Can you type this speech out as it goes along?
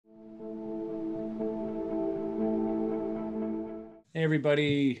Hey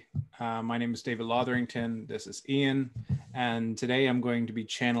everybody, my name is David Lotherington, this is Ian, and today I'm going to be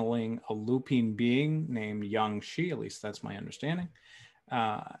channeling a Lupine being named Yang-Shi, at least that's my understanding.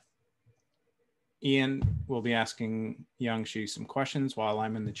 Ian will be asking Yang-Shi some questions while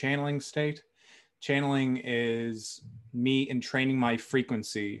I'm in the channeling state. Channeling is me entraining my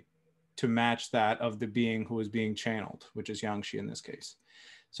frequency to match that of the being who is being channeled, which is Yang-Shi in this case.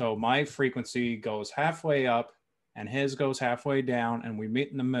 So my frequency goes halfway up and his goes halfway down, and we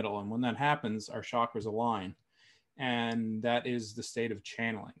meet in the middle. And when that happens, our chakras align. And that is the state of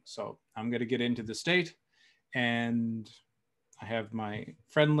channeling. So I'm going to get into the state, and I have my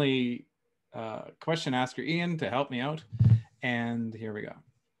friendly question asker, Ian, to help me out. And here we go.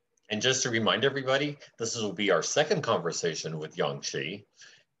 And just to remind everybody, this will be our second conversation with Yang-Shi.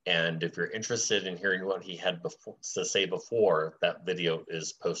 And if you're interested in hearing what he had to say before, that video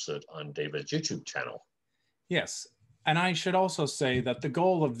is posted on David's YouTube channel. Yes, and I should also say that the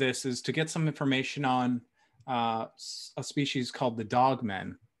goal of this is to get some information on a species called the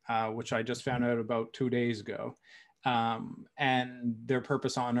Dogman, which I just found out about 2 days ago, and their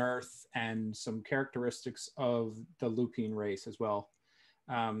purpose on Earth and some characteristics of the Lupine race as well.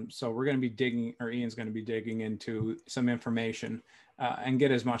 So we're going to be digging, or Ian's going to be digging into some information and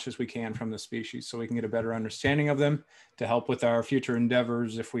get as much as we can from the species so we can get a better understanding of them to help with our future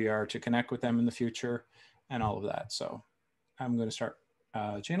endeavors if we are to connect with them in the future. And all of that. So I'm going to start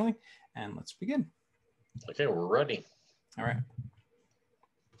channeling and let's begin. Okay, we're ready. All right.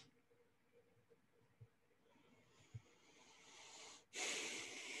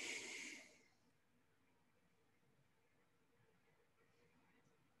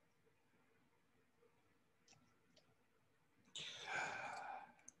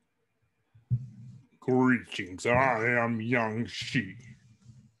 Greetings, I am Yang-Shi.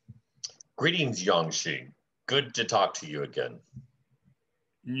 Greetings, Yang-Shi. Good to talk to you again.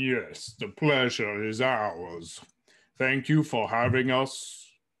 Yes, the pleasure is ours. Thank you for having us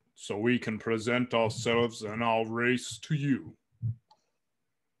so we can present ourselves and our race to you.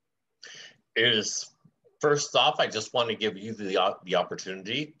 First off, I just want to give you the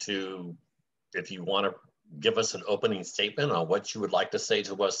opportunity to, if you want to give us an opening statement on what you would like to say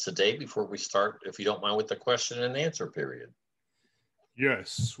to us today before we start, if you don't mind, with the question and answer period.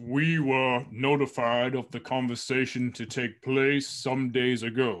 Yes, we were notified of the conversation to take place some days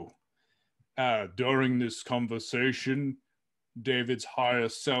ago. During this conversation, David's higher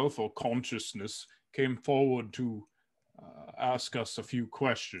self or consciousness came forward to ask us a few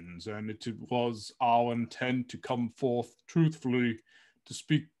questions, and it was our intent to come forth truthfully to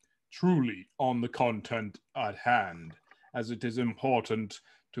speak truly on the content at hand, as it is important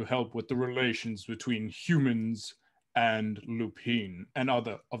to help with the relations between humans and Lupine and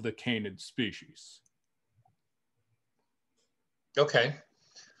other of the canid species. Okay.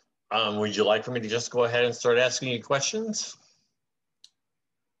 Would you like for me to just go ahead and start asking you questions?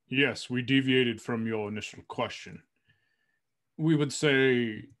 Yes, we deviated from your initial question. We would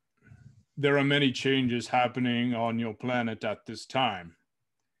say there are many changes happening on your planet at this time.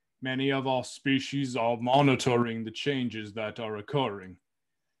 Many of our species are monitoring the changes that are occurring.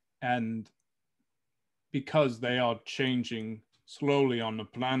 And because they are changing slowly on a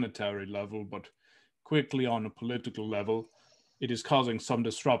planetary level, but quickly on a political level, it is causing some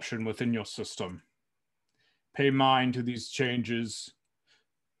disruption within your system. Pay mind to these changes.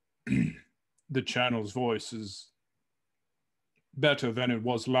 The channel's voice is better than it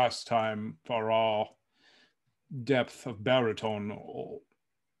was last time for our depth of baritone, or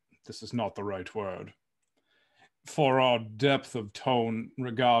this is not the right word, for our depth of tone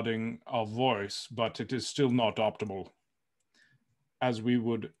regarding our voice, but it is still not optimal. As we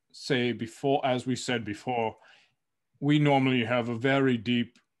would say before, as we said before, we normally have a very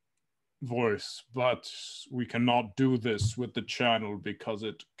deep voice, but we cannot do this with the channel because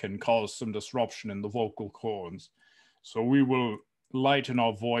it can cause some disruption in the vocal cords. So we will lighten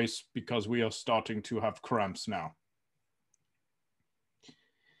our voice because we are starting to have cramps now.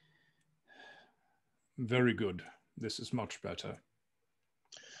 Very good. This is much better.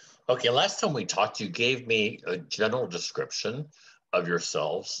 Okay, last time we talked, you gave me a general description of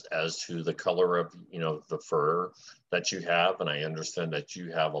yourselves as to the color of, the fur that you have. And I understand that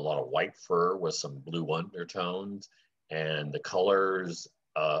you have a lot of white fur with some blue undertones, and the colors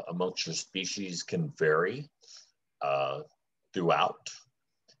amongst your species can vary throughout.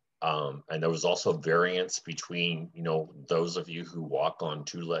 And there was also variance between, those of you who walk on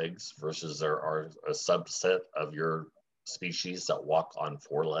 2 legs versus there are a subset of your species that walk on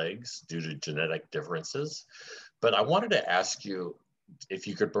 4 legs due to genetic differences. But I wanted to ask you if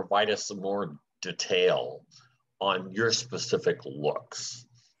you could provide us some more detail on your specific looks.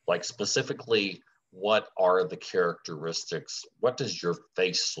 Like specifically, what are the characteristics? What does your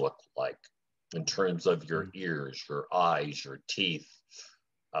face look like in terms of your ears, your eyes, your teeth?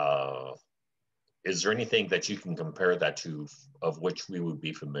 Is there anything that you can compare that to of which we would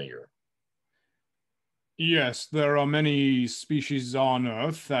be familiar? Yes, there are many species on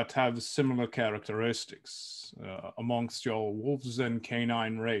Earth that have similar characteristics amongst your wolves and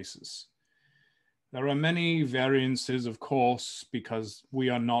canine races. There are many variances, of course, because we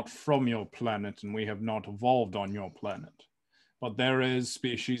are not from your planet and we have not evolved on your planet. But there is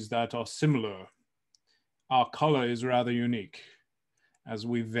species that are similar. Our color is rather unique, as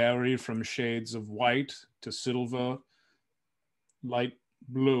we vary from shades of white to silver, light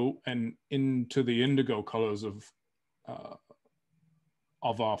blue, and into the indigo colors of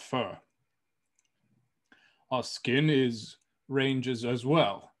our fur. Our skin ranges as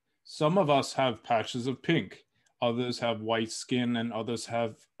well. Some of us have patches of pink, others have white skin, and others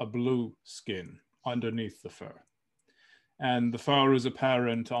have a blue skin underneath the fur. And the fur is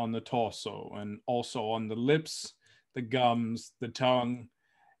apparent on the torso and also on the lips, the gums, the tongue,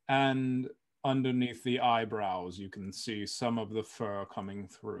 and underneath the eyebrows, you can see some of the fur coming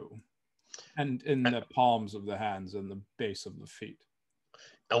through, and in the palms of the hands and the base of the feet.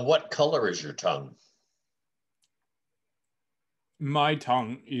 And what color is your tongue? My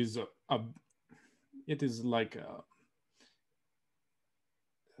tongue is it is like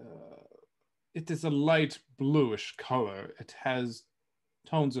it is a light bluish color. It has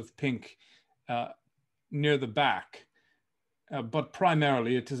tones of pink near the back, but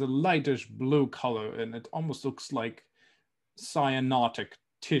primarily it is a lightish blue color, and it almost looks like cyanotic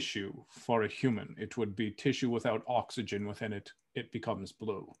tissue for a human. It would be tissue without oxygen within it. It becomes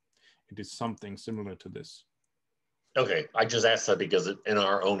blue. It is something similar to this. Okay, I just asked that because in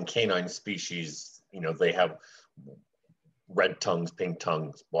our own canine species, they have red tongues, pink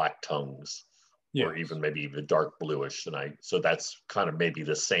tongues, black tongues, yes, or even maybe even dark bluish. So that's kind of maybe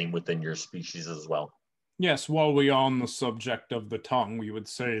the same within your species as well. Yes, while we are on the subject of the tongue, we would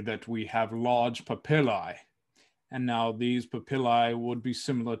say that we have large papillae. And now these papillae would be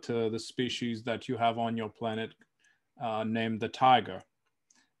similar to the species that you have on your planet named the tiger,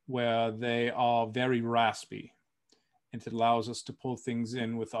 where they are very raspy. It allows us to pull things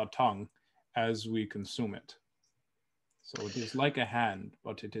in with our tongue as we consume it. So it is like a hand,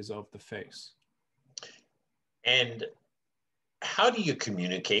 but it is of the face. And how do you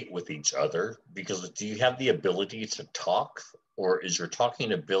communicate with each other? Because do you have the ability to talk, or is your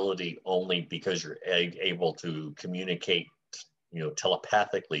talking ability only because you're able to communicate,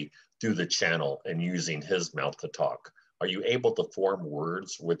 telepathically through the channel and using his mouth to talk? Are you able to form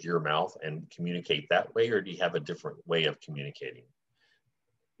words with your mouth and communicate that way, or do you have a different way of communicating?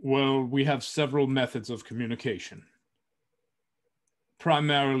 Well, we have several methods of communication.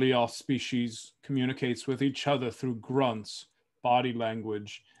 Primarily, our species communicates with each other through grunts, body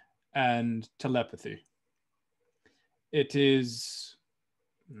language, and telepathy. It is,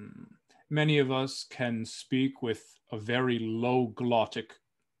 many of us can speak with a very low glottic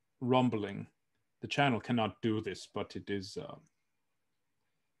rumbling. The channel cannot do this, but it is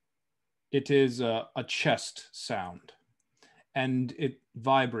a chest sound, and it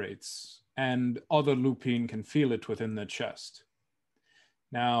vibrates, and other Lupine can feel it within their chest.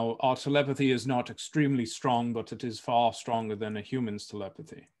 Now, our telepathy is not extremely strong, but it is far stronger than a human's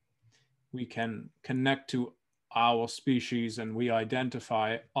telepathy. We can connect to our species, and we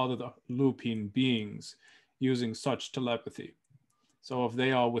identify other Lupine beings using such telepathy. So if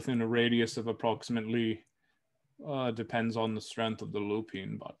they are within a radius of approximately, depends on the strength of the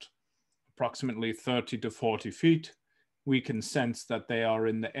Lupine, but approximately 30 to 40 feet, we can sense that they are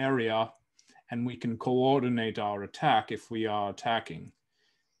in the area, and we can coordinate our attack if we are attacking,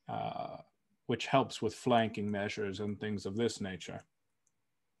 which helps with flanking measures and things of this nature.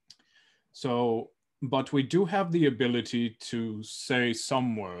 So, but we do have the ability to say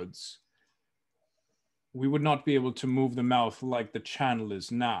some words. We would not be able to move the mouth like the channel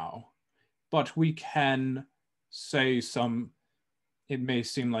is now, but we can say some, it may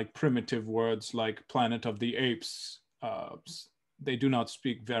seem like primitive words like Planet of the Apes. They do not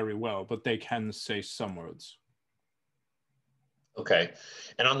speak very well, but they can say some words. Okay.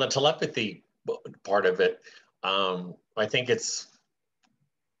 And on the telepathy part of it, I think it's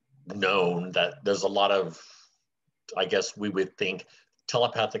known that there's a lot of, I guess we would think,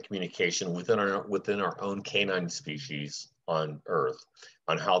 telepathic communication within our own canine species on Earth,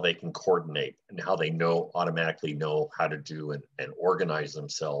 on how they can coordinate and how they automatically know how to do and organize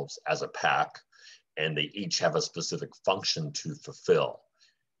themselves as a pack, and they each have a specific function to fulfill.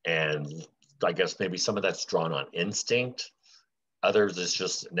 And I guess maybe some of that's drawn on instinct. Others is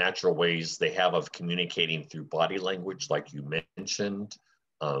just natural ways they have of communicating through body language, like you mentioned,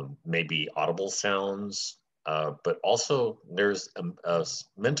 maybe audible sounds, but also there's a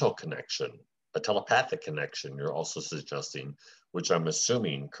mental connection, a telepathic connection you're also suggesting, which I'm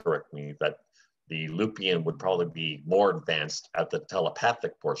assuming, correct me, that the Lupine would probably be more advanced at the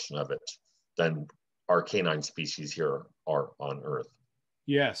telepathic portion of it than our canine species here are on Earth.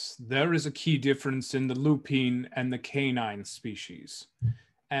 Yes, there is a key difference in the lupine and the canine species.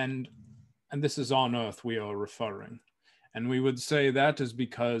 And this is on Earth we are referring. And we would say that is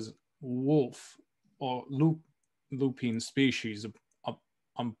because wolf or lupine species,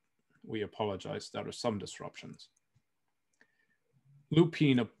 we apologize, there are some disruptions.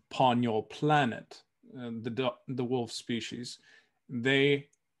 Lupine upon your planet, the wolf species, they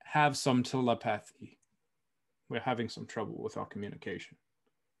have some telepathy. We're having some trouble with our communication.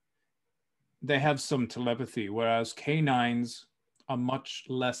 They have some telepathy, whereas canines are much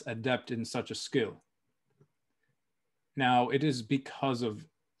less adept in such a skill. Now, it is because of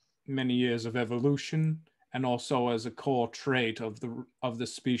many years of evolution and also as a core trait of the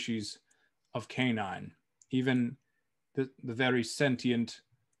species of canine. Even the very sentient,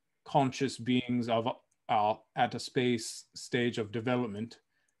 conscious beings are at a space stage of development,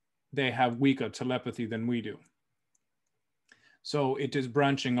 they have weaker telepathy than we do. So it is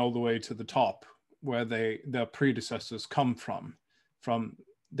branching all the way to the top, where their predecessors come from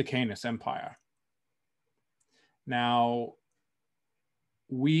the Canis Empire. Now,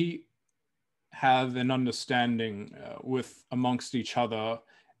 we have an understanding with amongst each other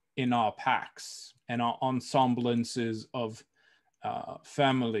in our packs and our ensemblances of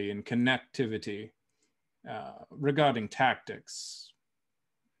family and connectivity regarding tactics.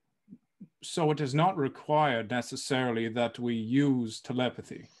 So it is not required necessarily that we use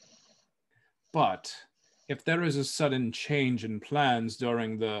telepathy. But if there is a sudden change in plans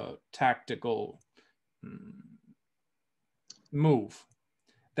during the tactical move,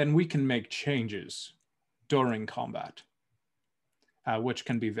 then we can make changes during combat, which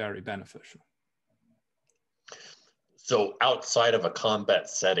can be very beneficial. So outside of a combat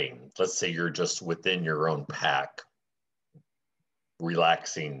setting, let's say you're just within your own pack,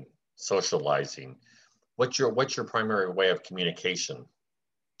 relaxing, socializing, what's your primary way of communication?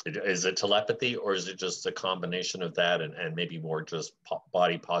 Is it telepathy, or is it just a combination of that and maybe more just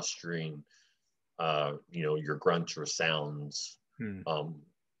body posturing, your grunts or sounds?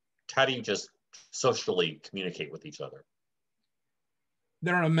 How do you just socially communicate with each other?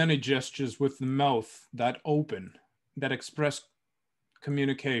 There are many gestures with the mouth that open, that express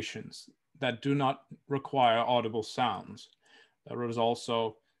communications, that do not require audible sounds. There is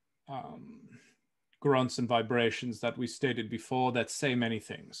also grunts and vibrations that we stated before that say many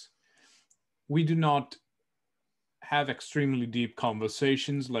things. We do not have extremely deep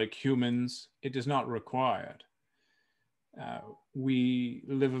conversations like humans. It is not required. We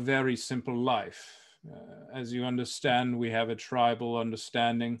live a very simple life. As you understand, we have a tribal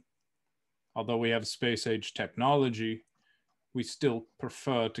understanding. Although we have space-age technology, we still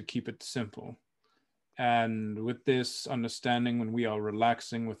prefer to keep it simple. And with this understanding, when we are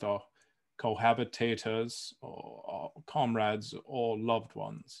relaxing with our cohabitators or our comrades or loved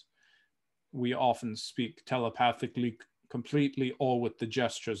ones, we often speak telepathically, completely, or with the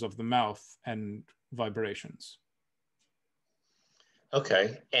gestures of the mouth and vibrations.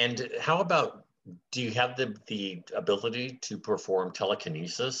 Okay, and how about, do you have the ability to perform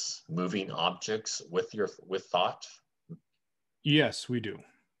telekinesis, moving objects with thought? Yes, we do.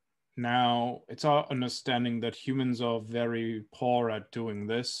 Now, it's our understanding that humans are very poor at doing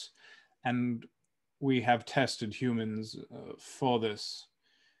this, and we have tested humans for this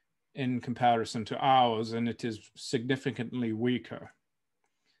in comparison to ours, and it is significantly weaker.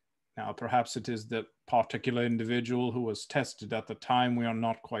 Now, perhaps it is the particular individual who was tested at the time, we are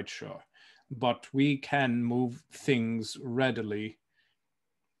not quite sure. But we can move things readily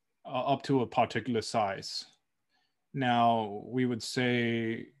up to a particular size. Now, we would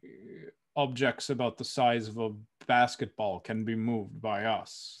say objects about the size of a basketball can be moved by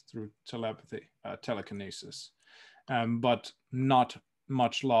us through telepathy, telekinesis, but not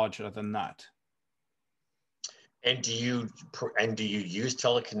much larger than that. And do you use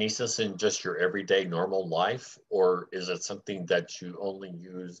telekinesis in just your everyday normal life, or is it something that you only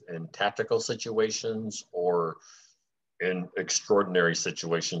use in tactical situations or in extraordinary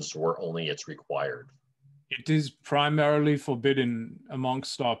situations where only it's required? It is primarily forbidden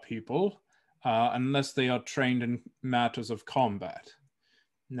amongst our people unless they are trained in matters of combat.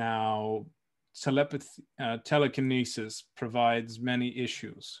 Now, telekinesis provides many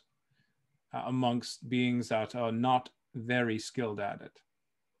issues. amongst beings that are not very skilled at it.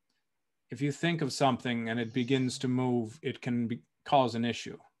 If you think of something and it begins to move, it can cause an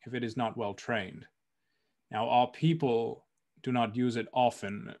issue if it is not well trained. Now, our people do not use it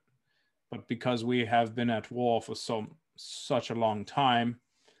often, but because we have been at war for such a long time,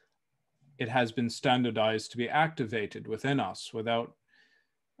 it has been standardized to be activated within us without,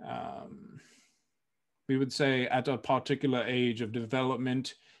 we would say at a particular age of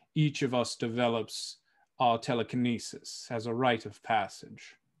development, each of us develops our telekinesis as a rite of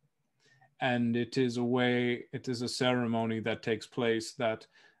passage. And it is a ceremony that takes place that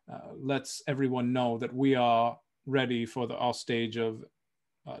lets everyone know that we are ready for our stage of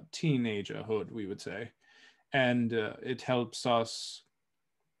teenagerhood, we would say. And it helps us,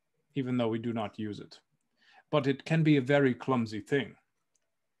 even though we do not use it. But it can be a very clumsy thing.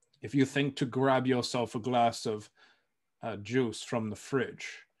 If you think to grab yourself a glass of juice from the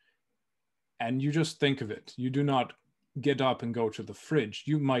fridge, and you just think of it, you do not get up and go to the fridge,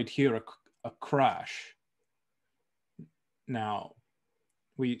 you might hear a crash. Now,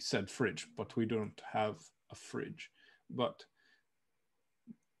 we said fridge, but we don't have a fridge. But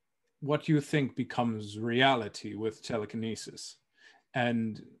what you think becomes reality with telekinesis.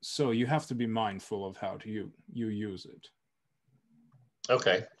 And so you have to be mindful of how you use it.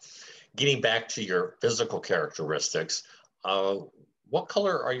 Okay. Getting back to your physical characteristics, what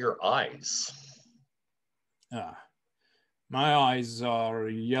color are your eyes? My eyes are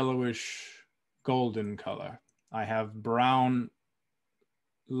yellowish golden color. I have brown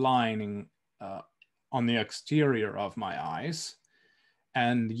lining on the exterior of my eyes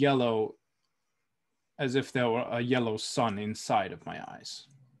and yellow as if there were a yellow sun inside of my eyes.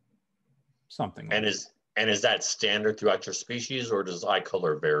 Something like that. And is that standard throughout your species, or does eye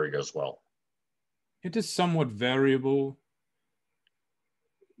color vary as well? It is somewhat variable.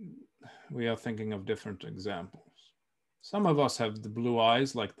 We are thinking of different examples. Some of us have the blue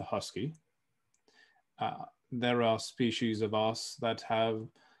eyes, like the husky. There are species of us that have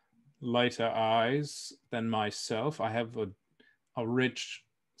lighter eyes than myself. I have a rich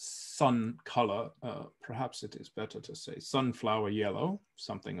sun color. Perhaps it is better to say sunflower yellow,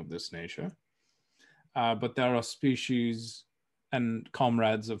 something of this nature. But there are species and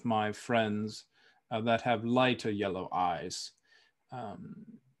comrades of my friends that have lighter yellow eyes.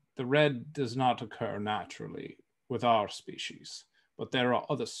 The red does not occur naturally with our species, but there are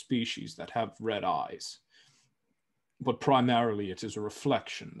other species that have red eyes. But primarily it is a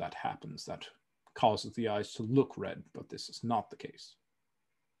reflection that happens that causes the eyes to look red, but this is not the case.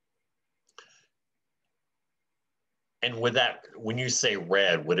 And with that, when you say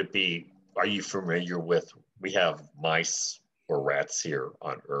red, would it be, are you familiar with, we have mice or rats here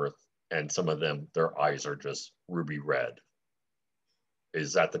on Earth, and some of them, their eyes are just ruby red.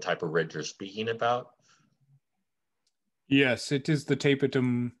 Is that the type of red you're speaking about? Yes, it is the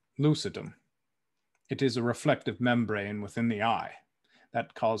tapetum lucidum. It is a reflective membrane within the eye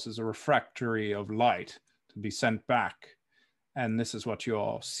that causes a refractory of light to be sent back. And this is what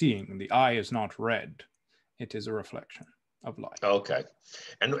you're seeing. The eye is not red. It is a reflection of light. Okay.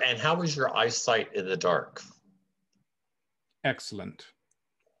 And how is your eyesight in the dark? Excellent.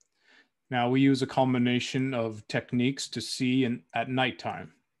 Now we use a combination of techniques to see at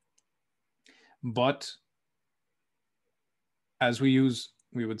nighttime. But as we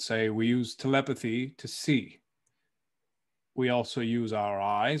would say we use telepathy to see. We also use our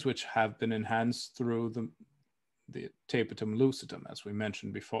eyes, which have been enhanced through the tapetum lucidum, as we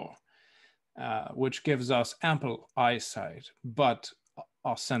mentioned before, which gives us ample eyesight, but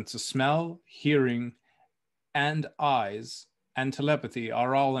our sense of smell, hearing, and eyes and telepathy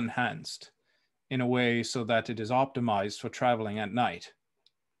are all enhanced in a way so that it is optimized for traveling at night.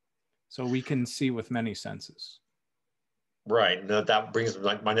 So we can see with many senses. Right. Now that brings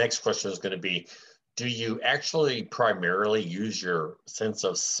my next question is going to be, do you actually primarily use your sense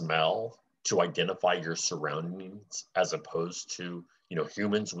of smell to identify your surroundings as opposed to,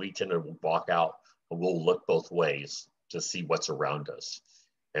 humans? We tend to walk out and we'll look both ways to see what's around us.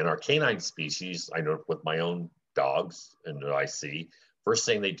 And our canine species, I know with my own dogs and I see, first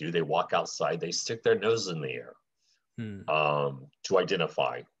thing they do, they walk outside, they stick their nose in the air to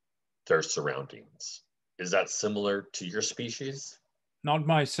identify their surroundings. Is that similar to your species? Not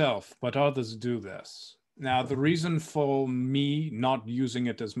myself, but others do this. Now, the reason for me not using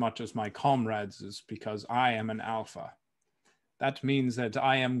it as much as my comrades is because I am an alpha. That means that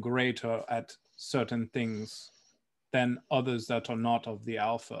I am greater at certain things than others that are not of the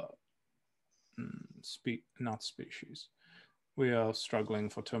alpha not species. We are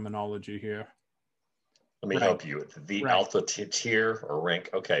struggling for terminology here. Let me Right. help you. The Right. alpha tier or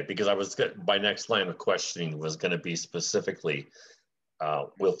rank. Okay, because my next line of questioning was going to be specifically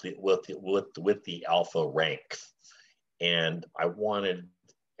with the alpha rank, and I wanted,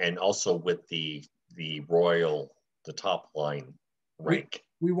 and also with the royal, the top line rank.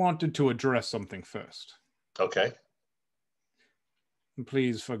 We wanted to address something first. Okay.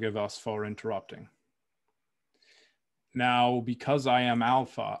 Please forgive us for interrupting. Now, because I am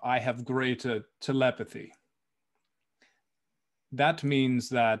alpha, I have greater telepathy. That means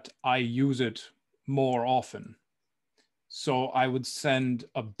that I use it more often. So I would send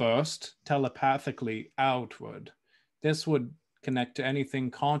a burst telepathically outward. This would connect to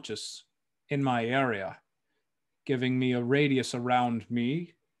anything conscious in my area, giving me a radius around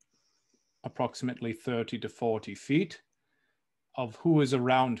me, approximately 30 to 40 feet, of who is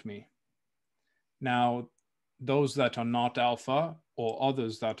around me. Now, those that are not alpha or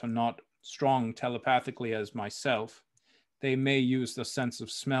others that are not strong telepathically as myself, they may use the sense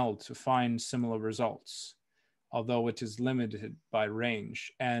of smell to find similar results, although it is limited by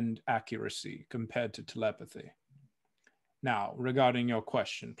range and accuracy compared to telepathy. Now, regarding your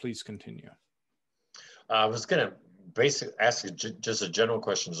question, please continue. I was going to basically ask you just a general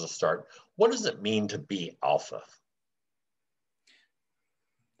question to start. What does it mean to be alpha?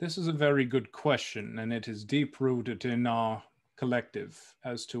 This is a very good question, and it is deep-rooted in our collective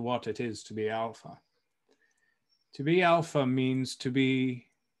as to what it is to be alpha. To be alpha means to be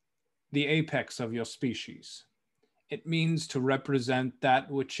the apex of your species. It means to represent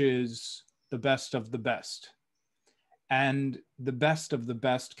that which is the best of the best. And the best of the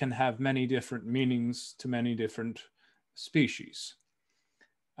best can have many different meanings to many different species.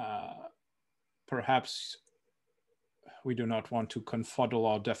 Perhaps we do not want to confuddle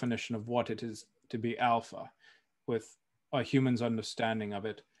our definition of what it is to be alpha with a human's understanding of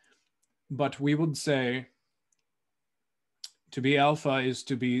it. But we would say to be alpha is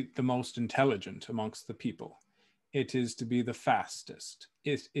to be the most intelligent amongst the people. It is to be the fastest.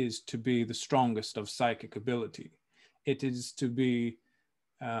 It is to be the strongest of psychic ability. It is to be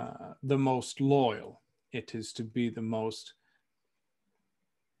the most loyal. It is to be the most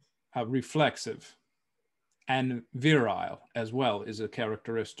reflexive, and virile as well is a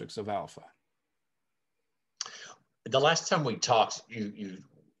characteristics of alpha. The last time we talked, you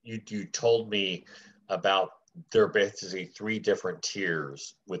told me about there are basically 3 different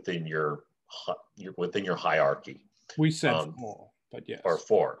tiers within your hierarchy. We said 4, but yes. Or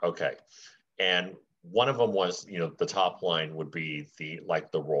 4, okay. And one of them was, the top line would be the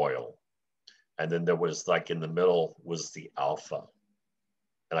royal, and then there was in the middle was the alpha.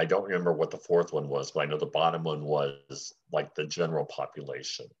 And I don't remember what the 4th one was, but I know the bottom one was the general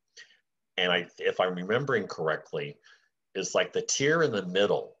population. And if I'm remembering correctly, is the tier in the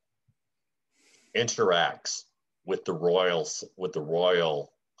middle interacts with the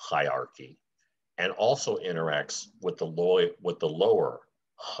royal hierarchy, and also interacts with the lower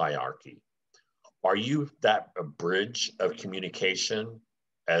hierarchy. Are you that a bridge of communication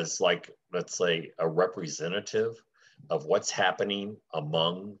as let's say a representative of what's happening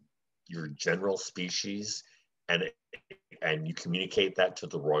among your general species, and you communicate that to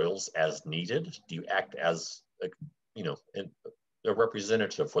the royals as needed? Do you act as a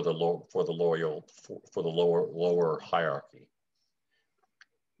representative for the lower hierarchy?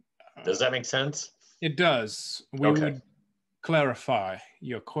 Does that make sense? It does. We would clarify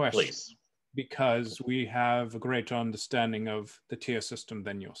your question, please, because we have a greater understanding of the tier system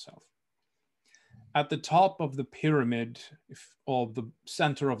than yourself. At the top of the pyramid, or the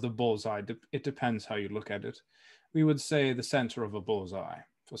center of the bullseye, it depends how you look at it. We would say the center of a bullseye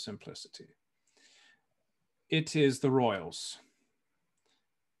for simplicity. It is the royals.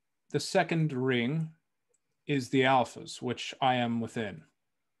 The second ring is the alphas, which I am within.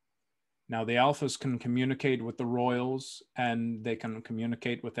 Now, the alphas can communicate with the royals, and they can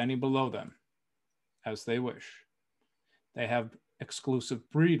communicate with any below them as they wish. They have exclusive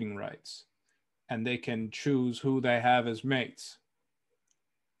breeding rights, and they can choose who they have as mates.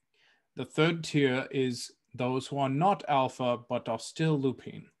 The third tier is those who are not alpha, but are still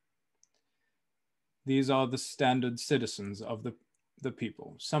Lupine. These are the standard citizens of the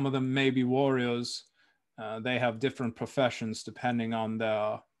people. Some of them may be warriors. They have different professions depending on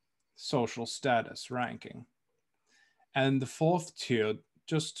their social status ranking. And the 4th tier,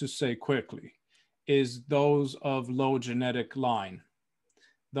 just to say quickly, is those of low genetic line,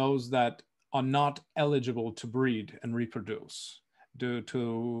 those that are not eligible to breed and reproduce due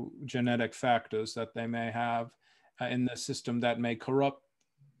to genetic factors that they may have in the system that may corrupt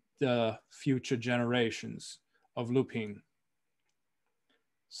the future generations of Lupine.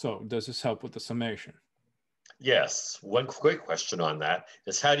 So does this help with the summation? Yes, one quick question on that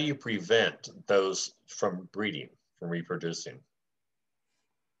is how do you prevent those from breeding, from reproducing?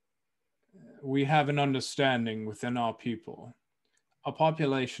 We have an understanding within our people. Our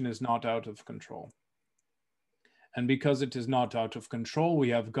population is not out of control. And because it is not out of control, we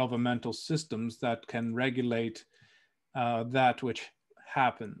have governmental systems that can regulate that which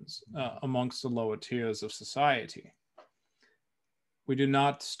happens amongst the lower tiers of society. We do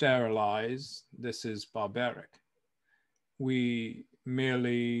not sterilize. This is barbaric. We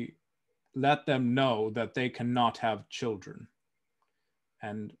merely let them know that they cannot have children.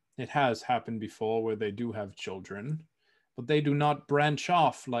 And it has happened before where they do have children, but they do not branch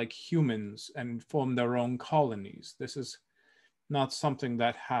off like humans and form their own colonies. This is not something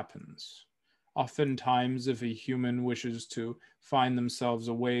that happens. Oftentimes, if a human wishes to find themselves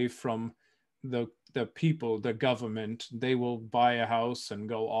away from the people, the government, they will buy a house and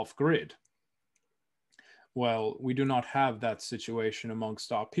go off grid. Well, we do not have that situation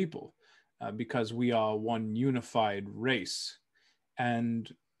amongst our people because we are one unified race.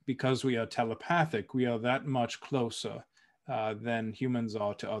 And because we are telepathic, we are that much closer than humans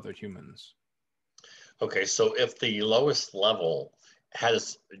are to other humans. Okay, so if the lowest level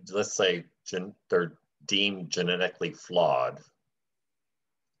has, let's say, they're deemed genetically flawed,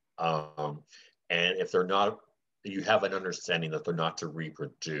 and if they're not, you have an understanding that they're not to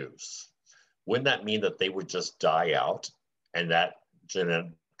reproduce, wouldn't that mean that they would just die out and that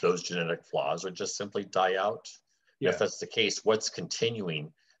those genetic flaws would just simply die out? Yeah. If that's the case, what's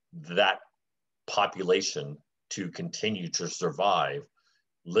continuing that population to continue to survive,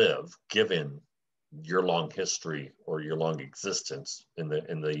 live, given your long history or your long existence in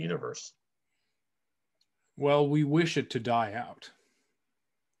the universe? Well, we wish it to die out.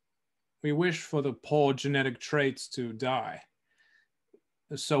 We wish for the poor genetic traits to die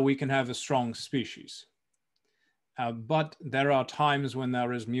so we can have a strong species. But there are times when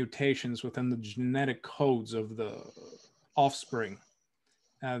there is mutations within the genetic codes of the offspring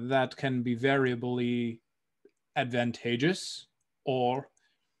that can be variably advantageous or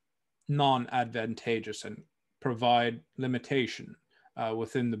non-advantageous and provide limitation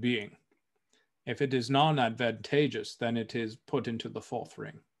within the being. If it is non-advantageous, then it is put into the fourth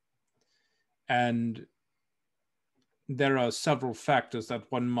ring. And there are several factors that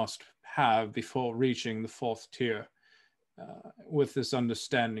one must have before reaching the fourth tier with this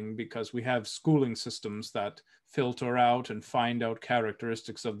understanding, because we have schooling systems that filter out and find out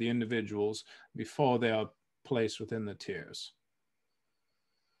characteristics of the individuals before they are placed within the tiers.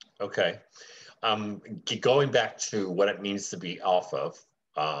 Okay. Going back to what it means to be alpha,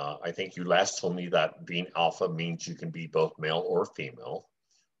 I think you last told me that being alpha means you can be both male or female.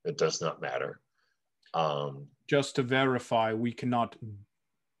 It does not matter. Just to verify,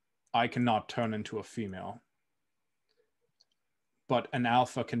 I cannot turn into a female. But an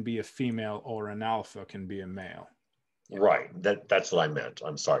alpha can be a female or an alpha can be a male. Right, that's what I meant,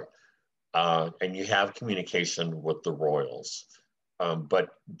 I'm sorry. And you have communication with the royals. But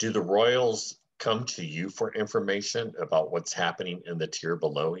do the royals come to you for information about what's happening in the tier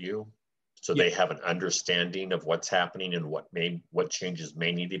below you? So they have an understanding of what's happening and what changes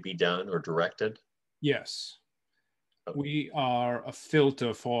may need to be done or directed? Yes. We are a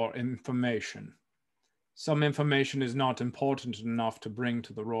filter for information. Some information is not important enough to bring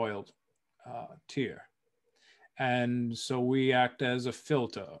to the royal tier. And so we act as a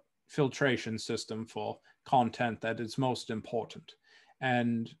filtration system for content that is most important.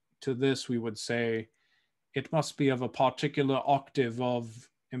 And to this, we would say it must be of a particular octave of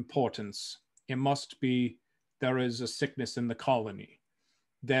importance. It must be, there is a sickness in the colony.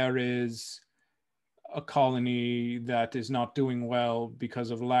 There is a colony that is not doing well because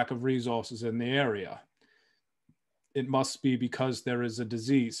of lack of resources in the area. It must be because there is a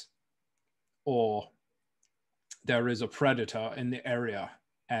disease or there is a predator in the area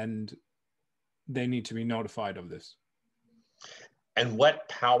and they need to be notified of this. And what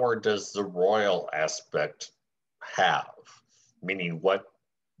power does the royal aspect have? Meaning, what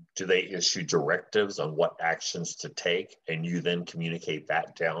do they issue directives on what actions to take, and you then communicate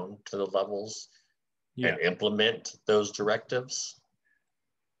that down to the levels and implement those directives?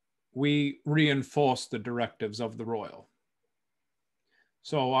 We reinforce the directives of the royal.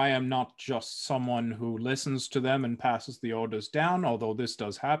 So I am not just someone who listens to them and passes the orders down, although this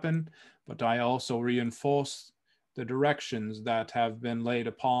does happen, but I also reinforce the directions that have been laid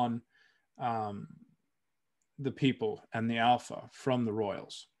upon the people and the alpha from the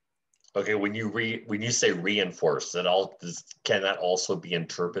royals. Okay, when you say reinforce, can that also be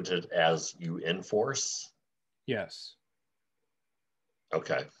interpreted as you enforce? Yes.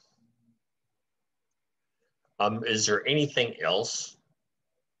 Okay. Is there anything else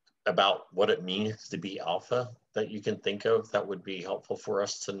about what it means to be alpha that you can think of that would be helpful for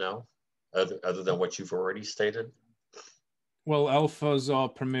us to know, other than what you've already stated? Well, alphas are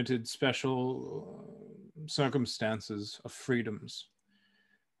permitted special circumstances of freedoms.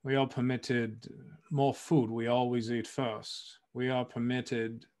 We are permitted more food. We always eat first. We are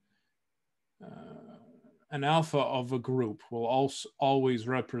permitted an alpha of a group will also always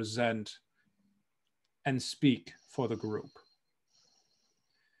represent and speak for the group.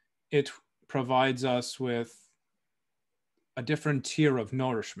 It provides us with a different tier of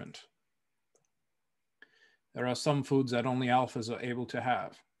nourishment. There are some foods that only alphas are able to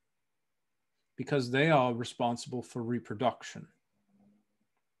have because they are responsible for reproduction.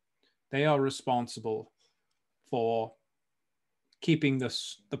 They are responsible for keeping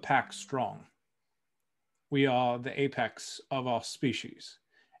the pack strong. We are the apex of our species,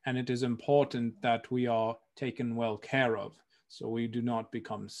 and it is important that we are taken well care of so we do not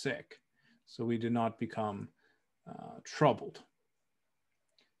become sick, so we do not become troubled.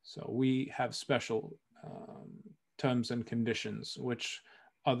 So we have special terms and conditions which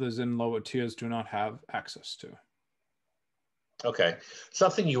others in lower tiers do not have access to. Okay.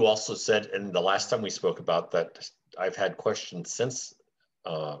 Something you also said, and the last time we spoke about that, I've had questions since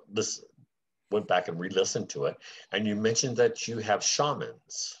this went back and re-listened to it, and you mentioned that you have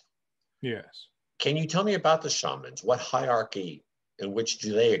shamans. Yes. Can you tell me about the shamans? What hierarchy in which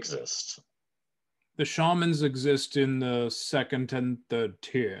do they exist? The shamans exist in the second and third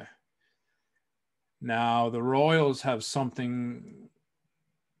tier. Now, the royals have something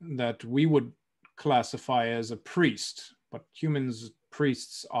that we would classify as a priest, but humans'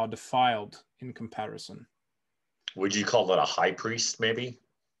 priests are defiled in comparison. Would you call it a high priest, maybe?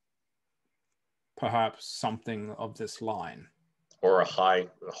 Perhaps something of this line. Or a high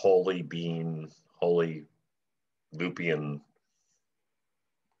holy being, holy Lupine,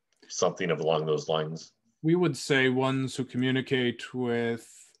 something along those lines. We would say ones who communicate with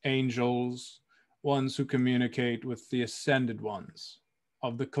angels, ones who communicate with the ascended ones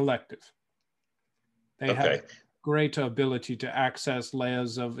of the collective. They have greater ability to access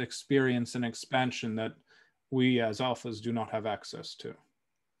layers of experience and expansion that we as alphas do not have access to.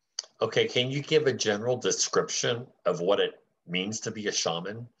 Okay, can you give a general description of what it means to be a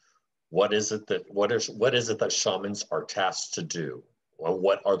shaman? What is it that shamans are tasked to do? Or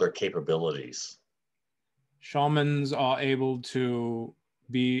what are their capabilities? Shamans are able to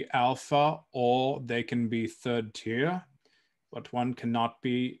be alpha or they can be third tier, but one cannot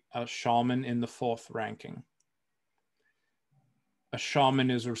be a shaman in the fourth ranking. A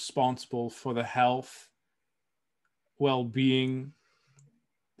shaman is responsible for the health, well-being,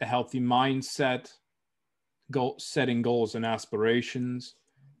 the healthy mindset, setting goals and aspirations,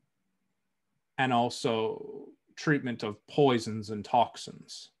 and also treatment of poisons and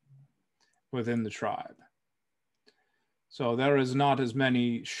toxins within the tribe. So there is not as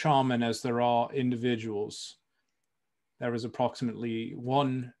many shaman as there are individuals. There is approximately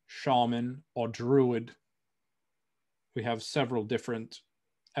one shaman or druid. We have several different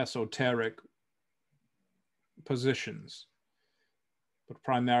esoteric positions, but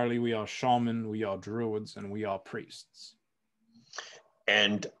primarily we are shaman, we are druids, and we are priests.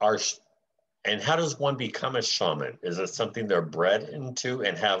 And how does one become a shaman? Is it something they're bred into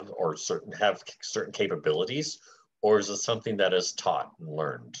and have certain capabilities, or is it something that is taught and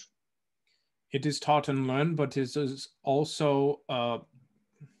learned? It is taught and learned, but it is also our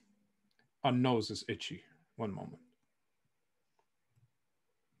nose is itchy. One moment.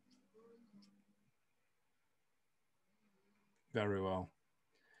 Very well.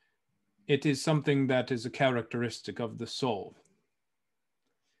 It is something that is a characteristic of the soul.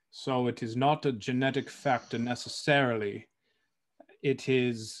 So it is not a genetic factor necessarily. It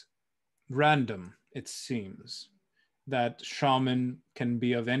is random, it seems, that shaman can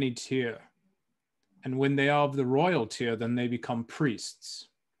be of any tier. And when they are of the royal tier, then they become priests.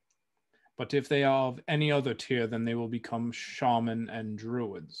 But if they are of any other tier, then they will become shaman and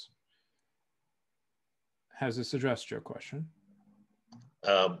druids. Has this addressed your question?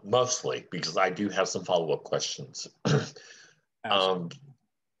 Mostly, because I do have some follow-up questions.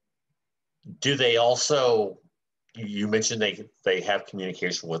 Do they also, you mentioned they have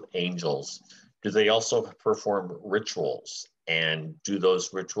communication with angels. Do they also perform rituals? And do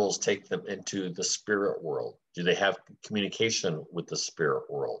those rituals take them into the spirit world? Do they have communication with the spirit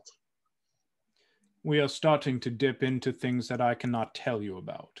world? We are starting to dip into things that I cannot tell you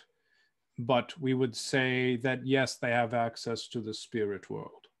about. But we would say that yes, they have access to the spirit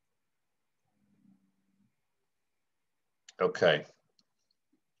world. Okay.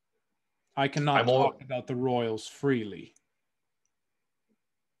 I cannot talk about the royals freely.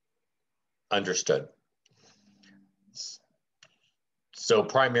 Understood. So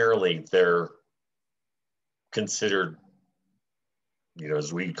primarily they're considered,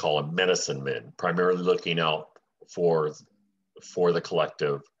 as we call them, medicine men, primarily looking out for the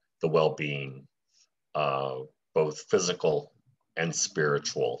collective, the well-being, both physical and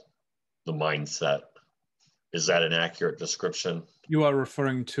spiritual, the mindset. Is that an accurate description? You are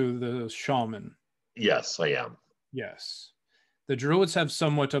referring to the shaman. Yes, I am. Yes. The druids have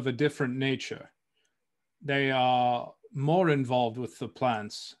somewhat of a different nature. They are more involved with the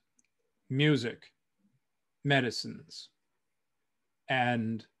plants, music, medicines,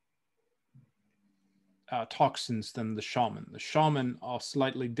 and toxins than the shaman. The shaman are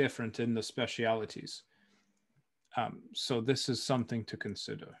slightly different in the specialities. So this is something to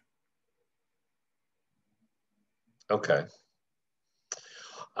consider. Okay.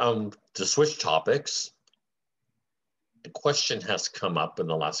 To switch topics, the question has come up in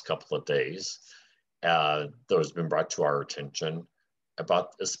the last couple of days that has been brought to our attention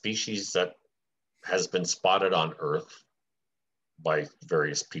about a species that has been spotted on Earth by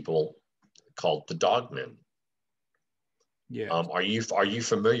various people called the Dogman. Yeah. Are you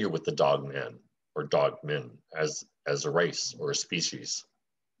familiar with the Dogman or Dogmen as a race or a species?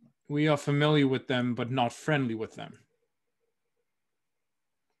 We are familiar with them, but not friendly with them.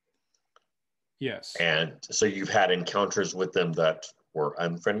 Yes. And so you've had encounters with them that were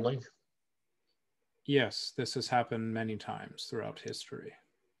unfriendly? Yes, this has happened many times throughout history.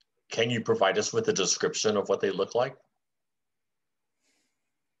 Can you provide us with a description of what they look like?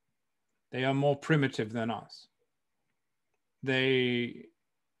 They are more primitive than us.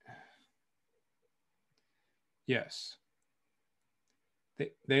 Yes.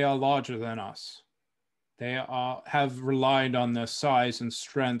 They are larger than us. They have relied on their size and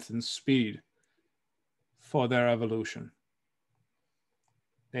strength and speed for their evolution.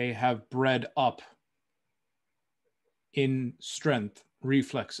 They have bred up in strength,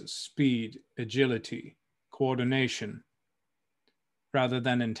 reflexes, speed, agility, coordination, rather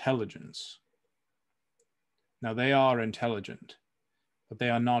than intelligence. Now, they are intelligent, but they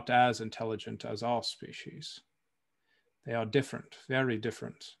are not as intelligent as our species. They are different, very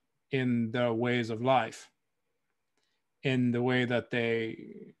different in their ways of life, in the way that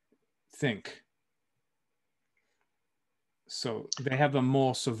they think. So they have a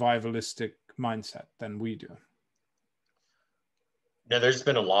more survivalistic mindset than we do. Now, there's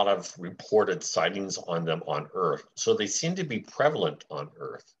been a lot of reported sightings on them on Earth, so they seem to be prevalent on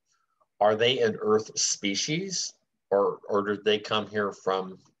Earth. Are they an Earth species, or did they come here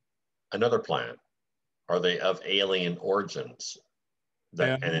from another planet? Are they of alien origins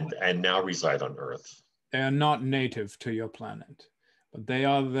and now reside on Earth? They are not native to your planet, but they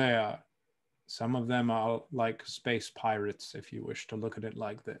are there. Some of them are like space pirates, if you wish to look at it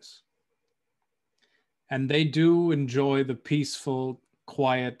like this. And they do enjoy the peaceful,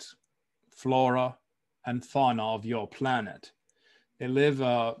 quiet flora and fauna of your planet. They live,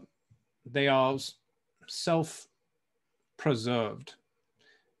 they are self-preserved.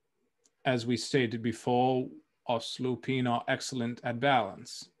 As we stated before, us Lupine are excellent at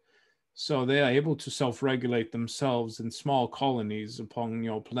balance. So they are able to self-regulate themselves in small colonies upon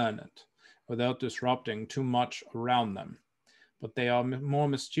your planet without disrupting too much around them. But they are more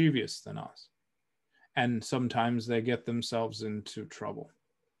mischievous than us. And sometimes they get themselves into trouble.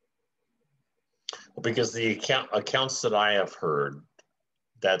 Because the accounts that I have heard,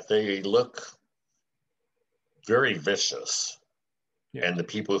 that they look very vicious. Yeah. And the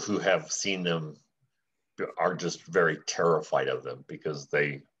people who have seen them are just very terrified of them because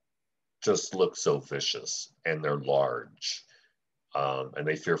they just look so vicious and they're large, and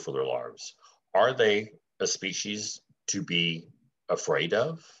they fear for their lives. Are they a species to be afraid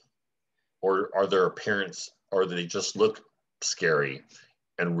of? Or are their appearance, or do they just look scary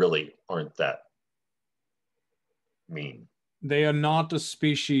and really aren't that mean? They are not a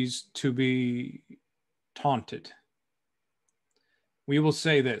species to be taunted. We will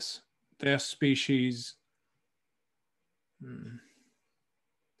say this, their species,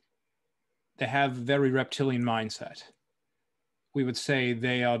 they have very reptilian mindset. We would say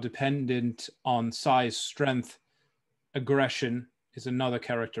they are dependent on size, strength, aggression is another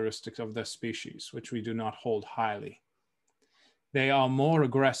characteristic of their species, which we do not hold highly. They are more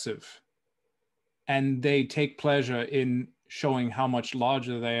aggressive, and they take pleasure in showing how much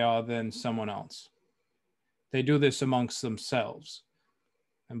larger they are than someone else. They do this amongst themselves.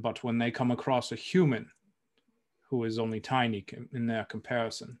 But when they come across a human who is only tiny in their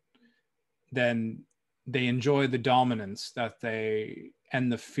comparison, then they enjoy the dominance that they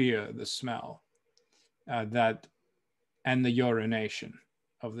and the fear, the smell, and the urination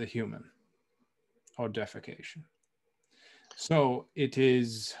of the human, or defecation. So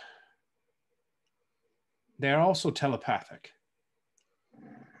they're also telepathic.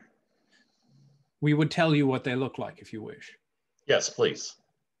 We would tell you what they look like if you wish. Yes, please.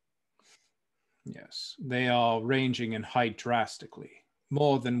 Yes, they are ranging in height drastically,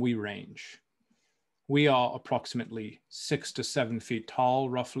 more than we range. We are approximately 6 to 7 feet tall,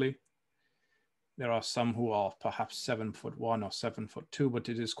 roughly. There are some who are perhaps 7'1" or 7'2", but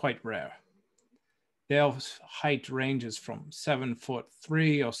it is quite rare. Their height ranges from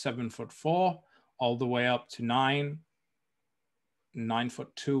 7'3" or 7'4", all the way up to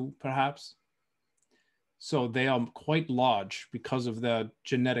 9'2", perhaps. So they are quite large because of the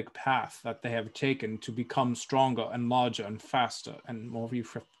genetic path that they have taken to become stronger and larger and faster and more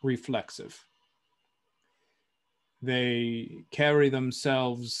reflexive. They carry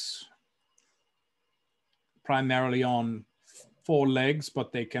themselves primarily on 4 legs,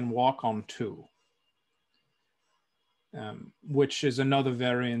 but they can walk on 2, which is another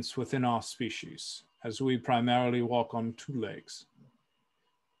variance within our species, as we primarily walk on 2 legs.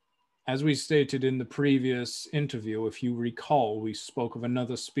 As we stated in the previous interview, if you recall, we spoke of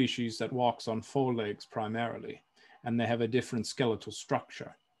another species that walks on 4 legs primarily, and they have a different skeletal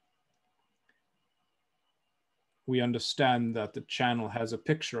structure. We understand that the channel has a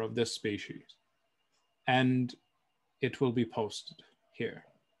picture of this species, and it will be posted here.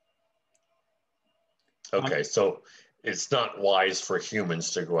 Okay, so it's not wise for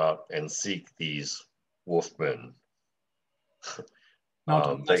humans to go out and seek these wolfmen.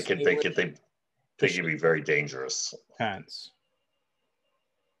 They can be very dangerous. Pants.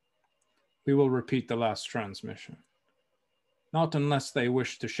 We will repeat the last transmission. Not unless they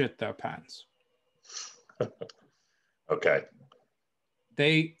wish to shit their pants. Okay.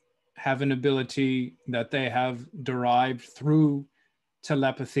 They have an ability that they have derived through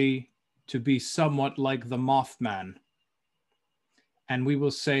telepathy to be somewhat like the Mothman. And we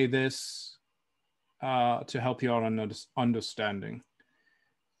will say this to help your understanding.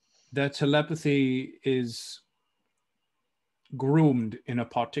 Their telepathy is groomed in a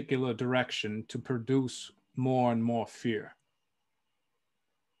particular direction to produce more and more fear.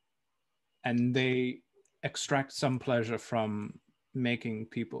 And they extract some pleasure from making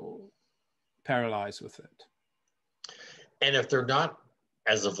people paralyzed with it. And if they're not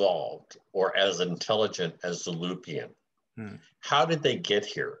as evolved or as intelligent as the Lupine, how did they get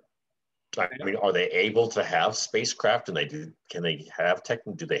here? I mean, are they able to have spacecraft, and do they have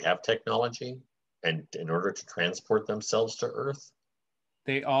technology and in order to transport themselves to Earth?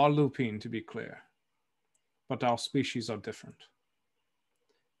 They are Lupine, to be clear, but our species are different.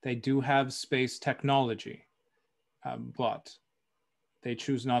 They do have space technology, but they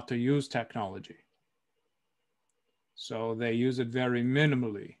choose not to use technology. So they use it very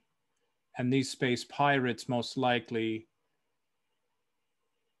minimally. And these space pirates, most likely,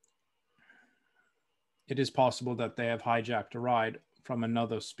 it is possible that they have hijacked a ride from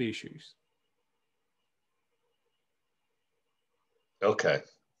another species. Okay.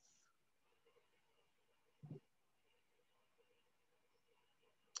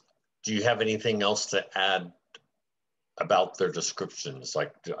 Do you have anything else to add about their descriptions?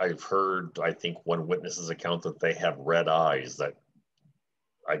 Like, I've heard, I think, one witness's account that they have red eyes that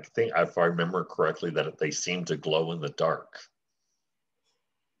I think, if I remember correctly, that they seem to glow in the dark.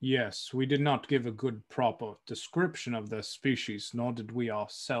 Yes, we did not give a good proper description of their species, nor did we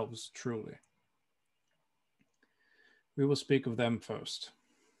ourselves truly. We will speak of them first.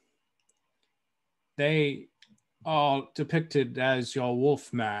 They are depicted as your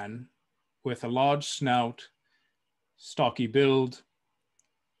wolfman with a large snout, stocky build.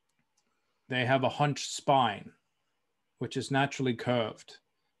 They have a hunched spine, which is naturally curved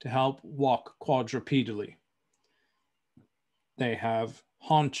to help walk quadrupedally. They have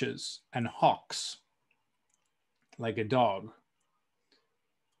haunches and hocks, like a dog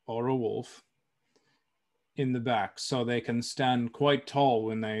or a wolf, in the back, so they can stand quite tall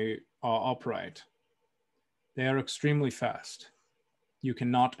when they are upright. They are extremely fast. You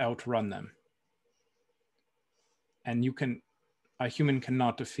cannot outrun them. And a human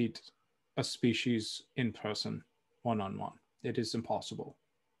cannot defeat a species in person, one-on-one. It is impossible.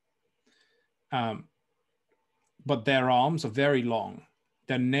 But their arms are very long.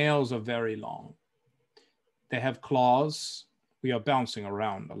 Their nails are very long. They have claws. We are bouncing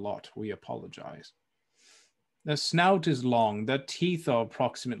around a lot. We apologize. Their snout is long. Their teeth are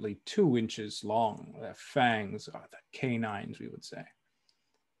approximately 2 inches long. Their fangs are the canines, we would say.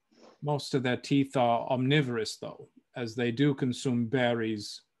 Most of their teeth are omnivorous, though. as they do consume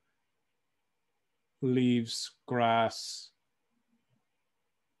berries, leaves, grass,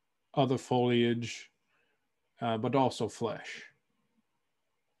 other foliage, but also flesh.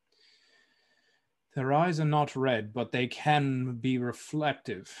 Their eyes are not red, but they can be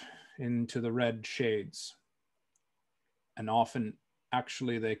reflective into the red shades. And often,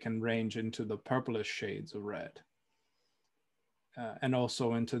 actually, they can range into the purplish shades of red, and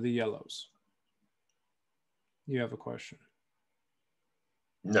also into the yellows. You have a question?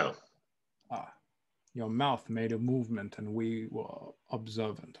 No. Your mouth made a movement and we were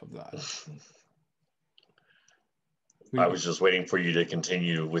observant of that. I was just waiting for you to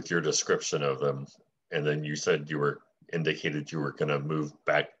continue with your description of them. And then you said indicated you were going to move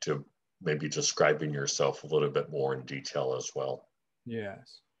back to maybe describing yourself a little bit more in detail as well.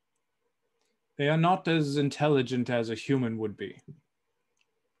 Yes. They are not as intelligent as a human would be,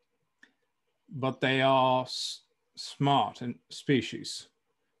 but they are smart in species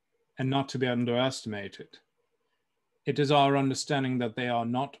and not to be underestimated. It is our understanding that they are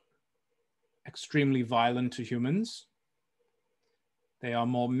not extremely violent to humans. They are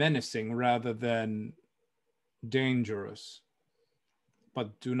more menacing rather than dangerous,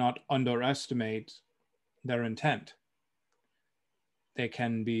 but do not underestimate their intent. They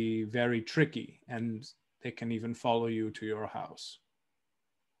can be very tricky and they can even follow you to your house.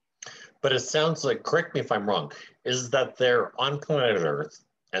 But it sounds like, correct me if I'm wrong, is that they're on planet Earth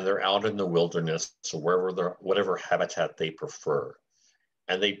and they're out in the wilderness or wherever they're, whatever habitat they prefer.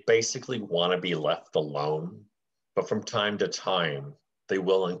 And they basically want to be left alone, but from time to time, they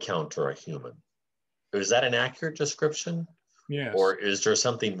will encounter a human. Is that an accurate description? Yes. Or is there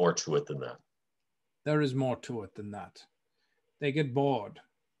something more to it than that? There is more to it than that. They get bored.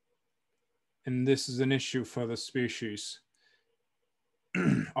 And this is an issue for the species.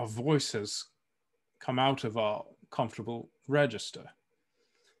 Our voices come out of our comfortable register.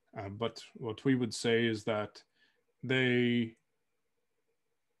 But what we would say is that they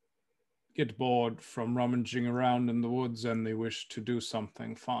get bored from rummaging around in the woods and they wish to do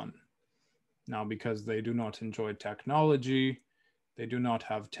something fun. Now, because they do not enjoy technology, they do not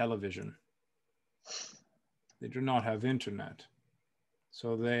have television. They do not have internet.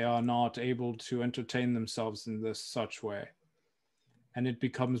 So they are not able to entertain themselves in this such way. And it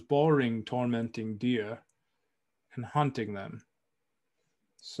becomes boring tormenting deer and hunting them.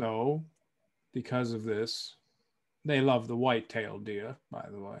 So, because of this, they love the white-tailed deer, by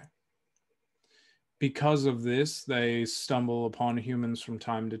the way. Because of this, they stumble upon humans from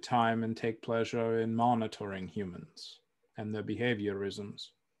time to time and take pleasure in monitoring humans and their behaviorisms.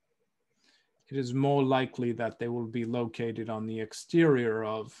 It is more likely that they will be located on the exterior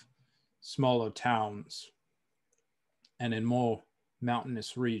of smaller towns and in more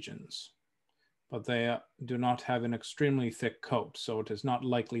mountainous regions, but they do not have an extremely thick coat, so it is not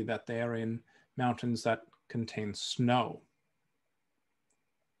likely that they are in mountains that contain snow.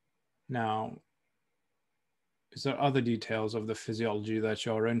 Now, is there other details of the physiology that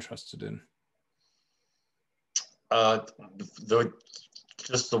you're interested in?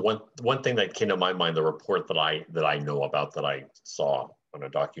 Just the one thing that came to my mind, the report that I know about that I saw on a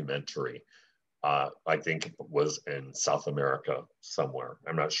documentary, I think it was in South America somewhere.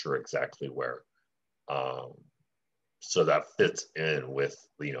 I'm not sure exactly where. So that fits in with,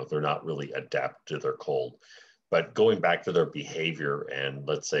 they're not really adapted to their cold. But going back to their behavior, and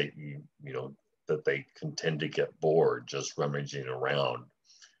let's say, that they can tend to get bored just rummaging around.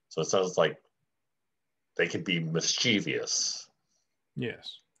 So it sounds like they could be mischievous.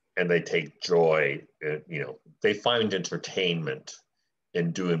 Yes. And they take joy, they find entertainment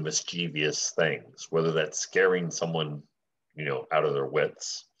in doing mischievous things, whether that's scaring someone, out of their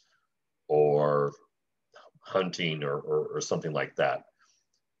wits or hunting or something like that.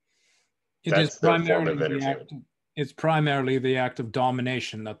 That's their form of entertainment. It's primarily the act of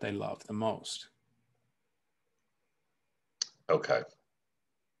domination that they love the most. Okay.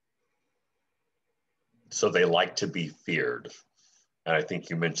 So they like to be feared. And I think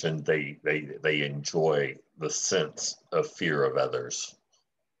you mentioned they enjoy the sense of fear of others.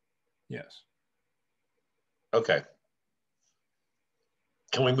 Yes. Okay.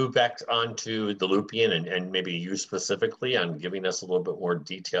 Can we move back on to the Lupine and maybe you specifically on giving us a little bit more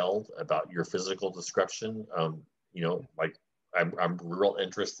detail about your physical description? Like I'm real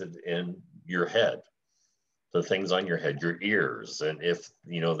interested in your head, the things on your head, your ears, and if,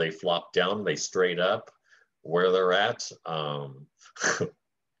 they flop down, they straight up, where they're at.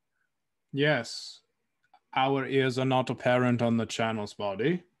 Yes. Our ears are not apparent on the channel's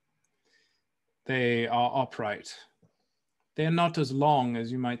body. They are upright. They are not as long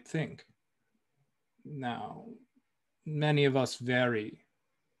as you might think. Now, many of us vary.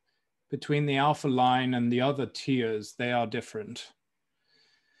 Between the alpha line and the other tiers, they are different.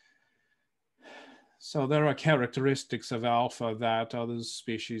 So there are characteristics of alpha that other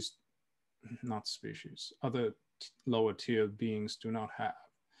species, other lower tier beings do not have.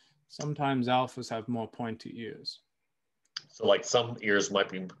 Sometimes alphas have more pointy ears. So like some ears might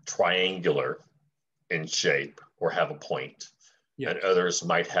be triangular in shape or have a point, yes. And others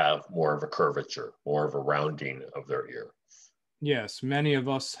might have more of a curvature, more of a rounding of their ear. Yes, many of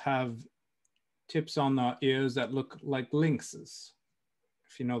us have tips on our ears that look like lynxes,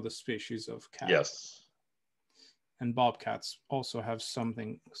 if you know the species of cat. Yes. And bobcats also have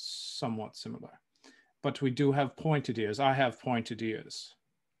something somewhat similar. But we do have pointed ears. I have pointed ears.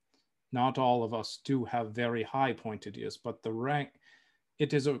 Not all of us do have very high pointed ears, but the rank,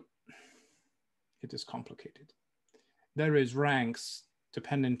 it is complicated. There is ranks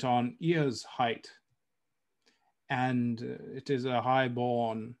dependent on ears height, and it is a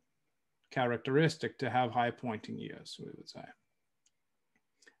high-born characteristic to have high pointing ears, we would say.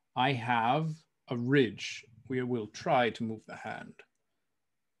 I have a ridge, we will try to move the hand,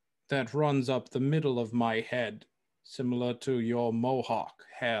 that runs up the middle of my head, similar to your mohawk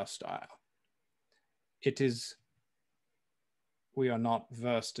hairstyle. We are not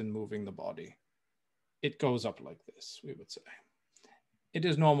versed in moving the body. It goes up like this, we would say. It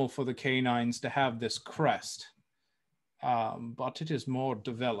is normal for the canines to have this crest, but it is more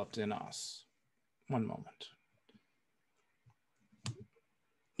developed in us. One moment.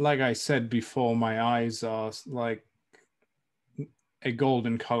 Like I said before, my eyes are like a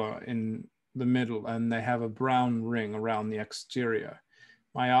golden color in the middle, and they have a brown ring around the exterior.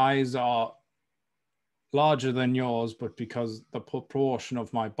 My eyes are larger than yours, but because the proportion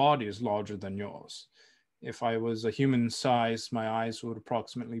of my body is larger than yours. If I was a human size, my eyes would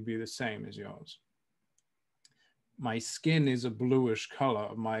approximately be the same as yours. My skin is a bluish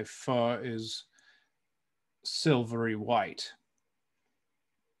color. My fur is silvery white.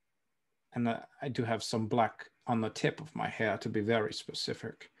 And I do have some black on the tip of my hair, to be very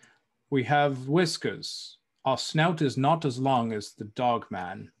specific. We have whiskers. Our snout is not as long as the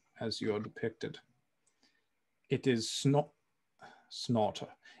Dogman, as you are depicted. It is snorter.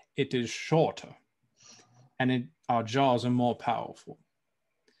 It is shorter, and our jaws are more powerful.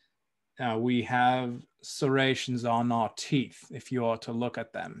 We have serrations on our teeth, if you are to look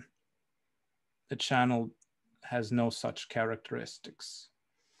at them. The channel has no such characteristics.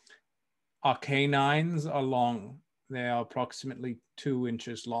 Our canines are long. They are approximately 2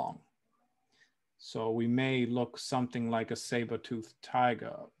 inches long. So we may look something like a saber-toothed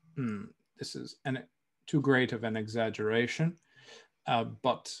tiger. This is too great of an exaggeration,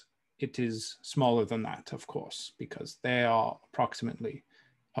 but it is smaller than that, of course, because they are approximately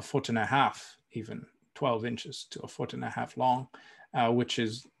 1.5 feet, even 12 inches to 1.5 feet long, which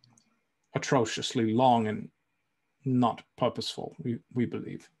is atrociously long and not purposeful, we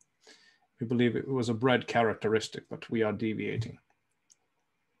believe. We believe it was a bred characteristic, but we are deviating.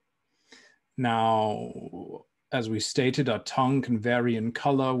 Now, as we stated, our tongue can vary in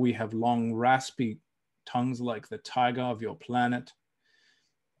color. We have long, raspy tongues like the tiger of your planet.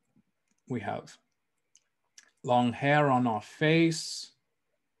 We have long hair on our face.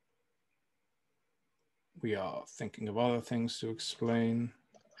 We are thinking of other things to explain.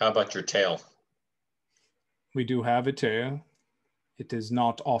 How about your tail? We do have a tail. It is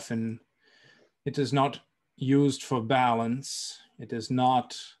not used for balance. It is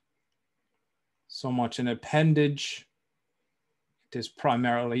not so much an appendage. It is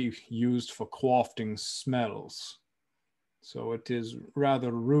primarily used for wafting smells. So it is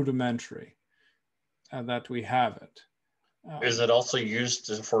rather rudimentary that we have it. Is it also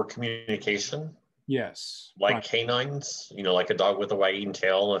used for communication? Yes. Like canines, like a dog with a wagging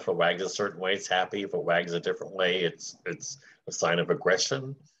tail. If it wags a certain way, it's happy. If it wags a different way, it's a sign of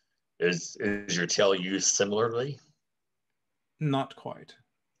aggression. Is your tail used similarly? Not quite.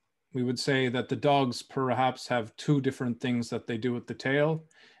 We would say that the dogs perhaps have 2 different things that they do with the tail,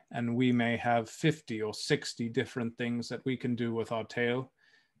 and we may have 50 or 60 different things that we can do with our tail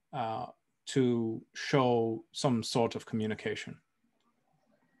to show some sort of communication.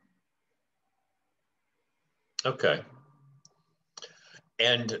 Okay.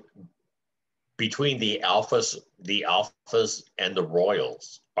 And between the alphas and the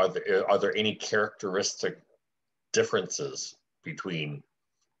royals, are there any characteristic differences between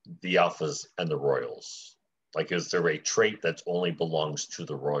the alphas and the royals? Like, is there a trait that only belongs to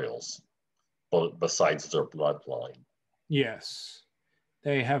the royals, but besides their bloodline? Yes,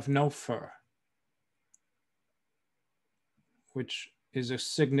 they have no fur, which is a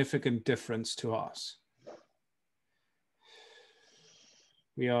significant difference to us.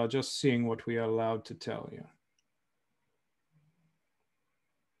 We are just seeing what we are allowed to tell you.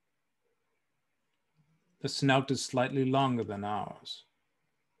 The snout is slightly longer than ours.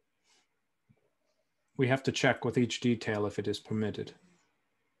 We have to check with each detail if it is permitted.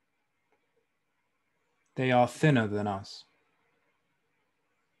 They are thinner than us.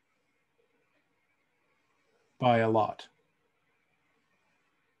 By a lot.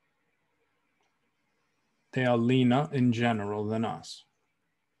 They are leaner in general than us,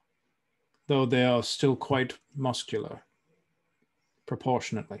 though they are still quite muscular,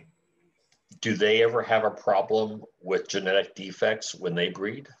 proportionately. Do they ever have a problem with genetic defects when they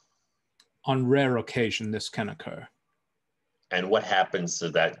breed? On rare occasion, this can occur. And what happens to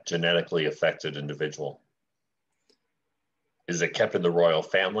that genetically affected individual? Is it kept in the royal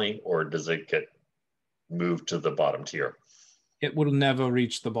family, or does it get moved to the bottom tier? It will never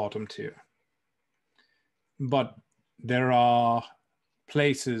reach the bottom tier. But there are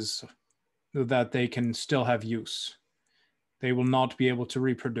places that they can still have use. They will not be able to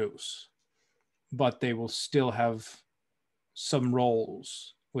reproduce, but they will still have some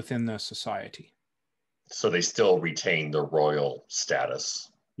roles within their society. So they still retain the royal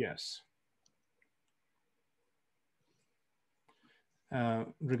status. Yes.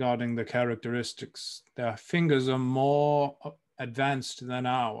 Regarding the characteristics, their fingers are more advanced than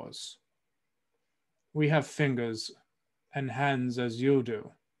ours. We have fingers and hands as you do.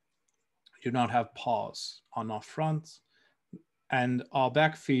 We do not have paws on our fronts, and our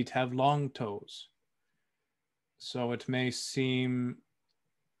back feet have long toes. So it may seem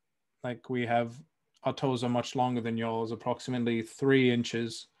like our toes are much longer than yours, approximately 3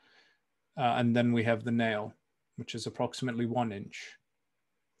 inches, and then we have the nail, which is approximately 1 inch.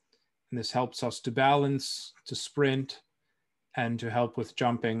 And this helps us to balance, to sprint, and to help with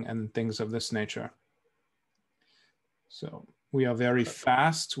jumping and things of this nature. So we are very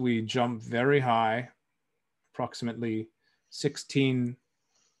fast. We jump very high, approximately 16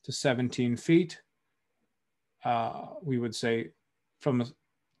 to 17 feet. We would say from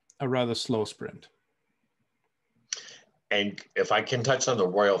a rather slow sprint. And if I can touch on the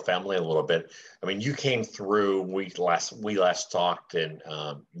royal family a little bit, I mean, you came through, we last talked, and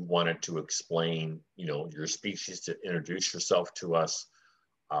you wanted to explain, your species, to introduce yourself to us,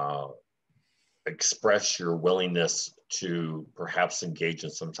 express your willingness to perhaps engage in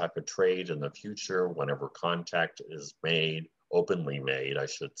some type of trade in the future whenever contact is made, openly made, I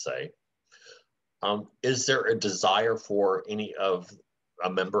should say. Is there a desire for a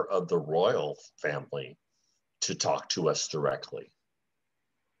member of the royal family to talk to us directly?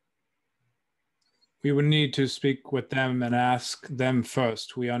 We would need to speak with them and ask them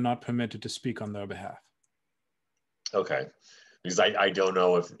first. We are not permitted to speak on their behalf. Okay. Because I don't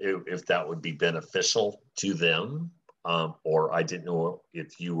know if that would be beneficial to them, or I didn't know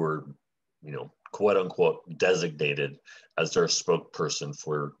if you were, quote unquote, designated as their spokesperson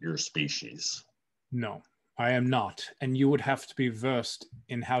for your species. No, I am not. And you would have to be versed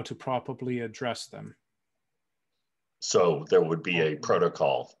in how to properly address them. So there would be a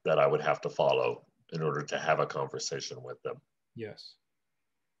protocol that I would have to follow in order to have a conversation with them. Yes.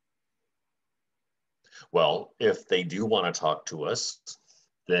 Well, if they do want to talk to us,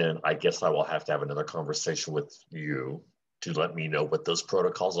 then I guess I will have to have another conversation with you to let me know what those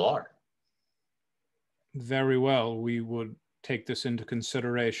protocols are. Very well. We would take this into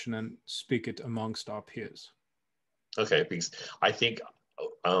consideration and speak it amongst our peers. Okay, because I think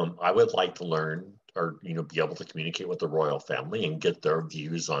I would like to learn, or be able to communicate with the royal family and get their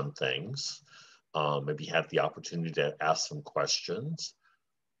views on things. Maybe have the opportunity to ask some questions.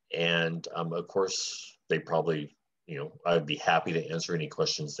 And of course, they probably, I'd be happy to answer any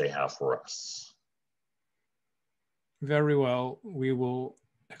questions they have for us. Very well. We will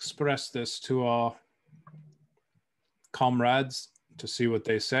express this to our comrades to see what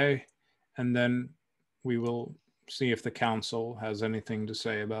they say, and then we will see if the council has anything to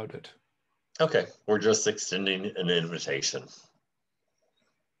say about it. Okay, we're just extending an invitation.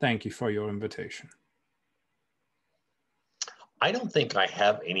 Thank you for your invitation. I don't think I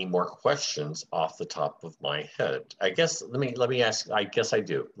have any more questions off the top of my head. I guess let me ask. I guess I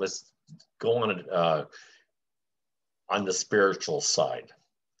do. Let's go on the spiritual side.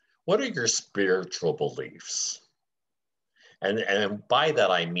 What are your spiritual beliefs? And by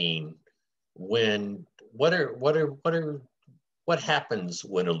that I mean, what happens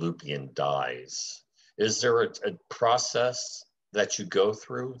when a Lupine dies? Is there a process that you go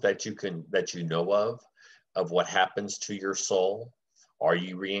through that you know of what happens to your soul? Are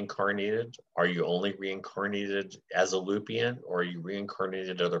you reincarnated? Are you only reincarnated as a Lupine, or are you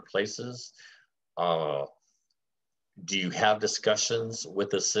reincarnated other places? do you have discussions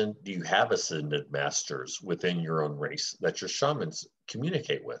with do you have ascended masters within your own race that your shamans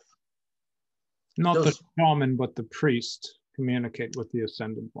communicate with? Not the shaman, but the priest communicate with the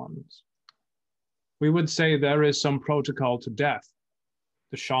ascended ones. We would say there is some protocol to death.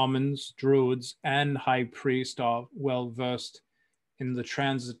 The shamans, druids, and high priest are well versed in the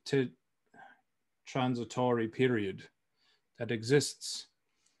transitory period that exists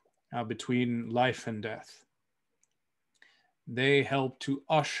between life and death. They help to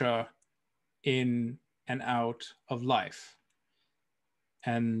usher in and out of life.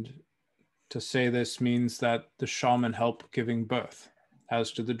 And to say this means that the shaman help giving birth,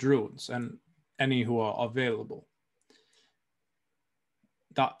 as do the druids and any who are available.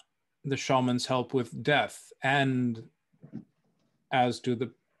 That the shamans help with death, and as do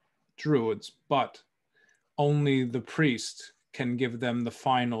the druids, but only the priest can give them the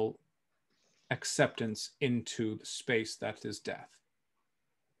final acceptance into the space that is death.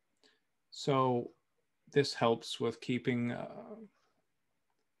 So this helps with keeping,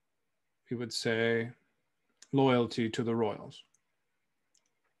 we would say, loyalty to the royals.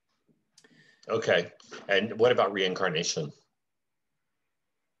 Okay, and what about reincarnation?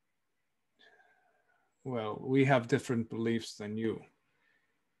 Well, we have different beliefs than you.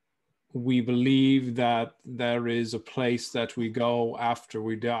 We believe that there is a place that we go after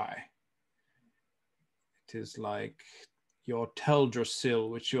we die. It is like your Teldrassil,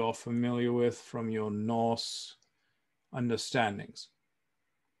 which you are familiar with from your Norse understandings.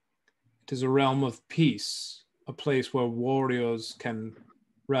 It is a realm of peace, a place where warriors can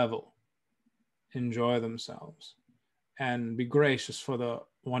revel, enjoy themselves, and be gracious for the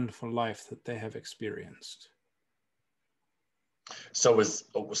wonderful life that they have experienced. So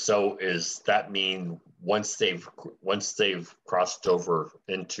is that mean once they've crossed over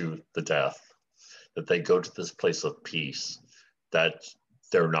into the death, that they go to this place of peace, that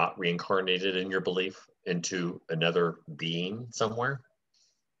they're not reincarnated in your belief into another being somewhere?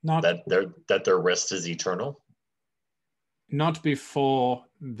 Not that their rest is eternal? Not before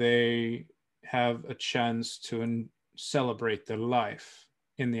they have a chance to celebrate their life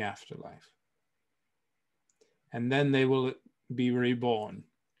in the afterlife. And then they will be reborn.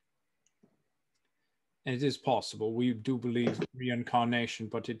 And it is possible. We do believe in reincarnation,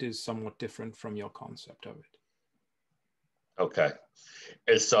 but it is somewhat different from your concept of it. Okay.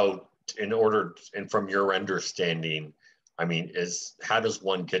 And so and from your understanding, I mean, how does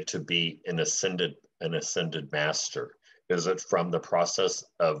one get to be an ascended master? Is it from the process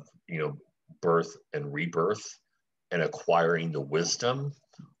of, birth and rebirth and acquiring the wisdom?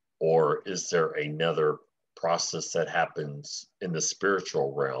 Or is there another process that happens in the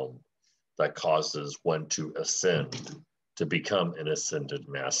spiritual realm that causes one to ascend, to become an ascended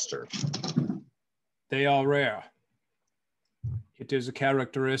master? They are rare. It is a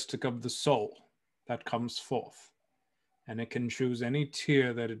characteristic of the soul that comes forth, and it can choose any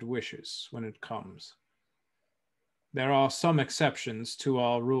tier that it wishes when it comes. There are some exceptions to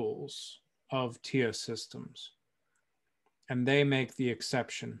our rules of tier systems, and they make the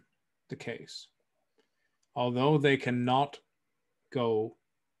exception the case. Although they cannot go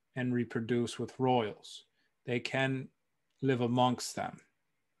and reproduce with royals, they can live amongst them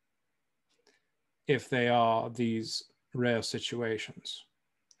if they are these rare situations.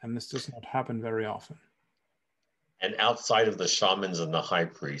 And this does not happen very often. And outside of the shamans and the high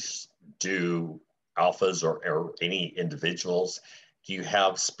priests, do alphas or any individuals, do you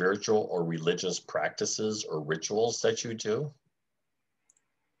have spiritual or religious practices or rituals that you do?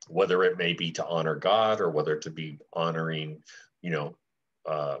 Whether it may be to honor God or whether to be honoring,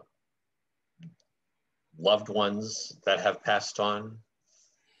 loved ones that have passed on?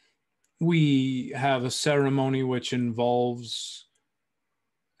 We have a ceremony which involves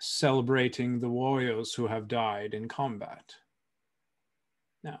celebrating the warriors who have died in combat.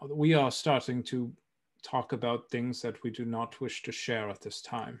 Now, we are starting to talk about things that we do not wish to share at this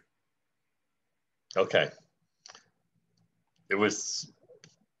time. Okay. It was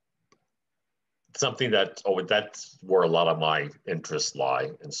something that's where a lot of my interests lie.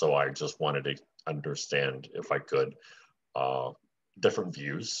 And so I just wanted to understand, if I could, different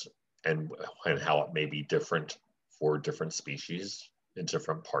views and how it may be different for different species in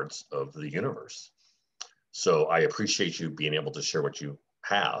different parts of the universe. So I appreciate you being able to share what you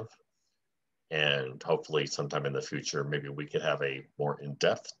have. And hopefully sometime in the future, maybe we could have a more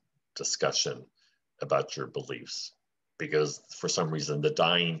in-depth discussion about your beliefs. Because for some reason, the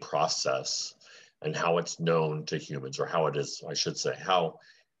dying process and how it's known to humans, or how it is, I should say, how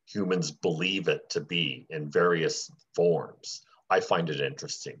humans believe it to be in various forms, I find it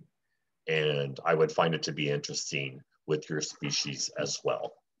interesting. And I would find it to be interesting with your species as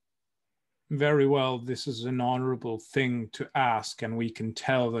well. Very well. This is an honorable thing to ask, and we can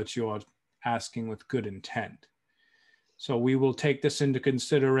tell that you are asking with good intent. So we will take this into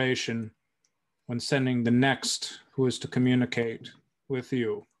consideration when sending the next who is to communicate with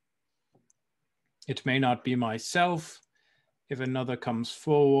you. It may not be myself. If another comes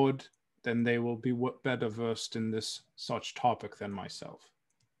forward, then they will be better versed in this such topic than myself.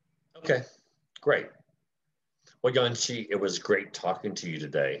 Okay, great. Well, Yang-Shi, it was great talking to you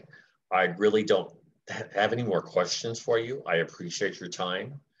today. I really don't have any more questions for you. I appreciate your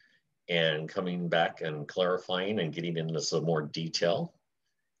time and coming back and clarifying and getting into some more detail.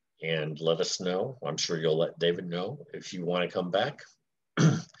 And let us know. I'm sure you'll let David know if you want to come back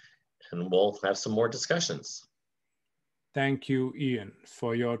and we'll have some more discussions. Thank you, Ian,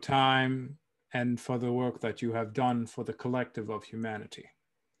 for your time and for the work that you have done for the collective of humanity.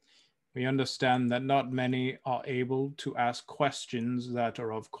 We understand that not many are able to ask questions that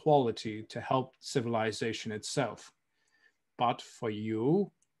are of quality to help civilization itself. But for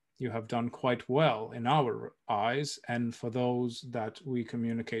you, you have done quite well in our eyes and for those that we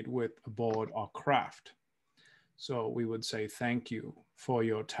communicate with aboard our craft. So we would say thank you for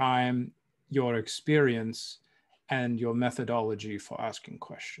your time, your experience, and your methodology for asking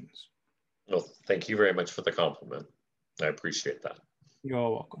questions. Well, thank you very much for the compliment. I appreciate that.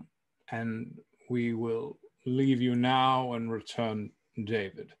 You're welcome. And we will leave you now and return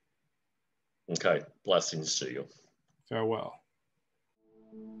David. Okay, blessings to you. Farewell.